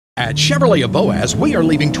At Chevrolet of Boaz, we are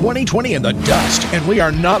leaving 2020 in the dust, and we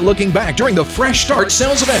are not looking back during the Fresh Start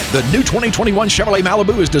sales event. The new 2021 Chevrolet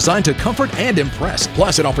Malibu is designed to comfort and impress.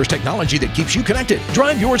 Plus, it offers technology that keeps you connected.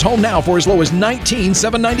 Drive yours home now for as low as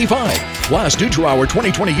 $19,795. Plus, due to our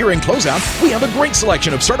 2020 year-end closeout, we have a great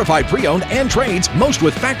selection of certified pre-owned and trades, most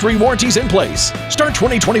with factory warranties in place. Start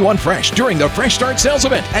 2021 fresh during the Fresh Start sales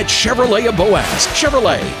event at Chevrolet of Boaz.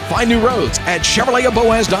 Chevrolet, find new roads at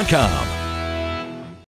ChevroletofBoaz.com.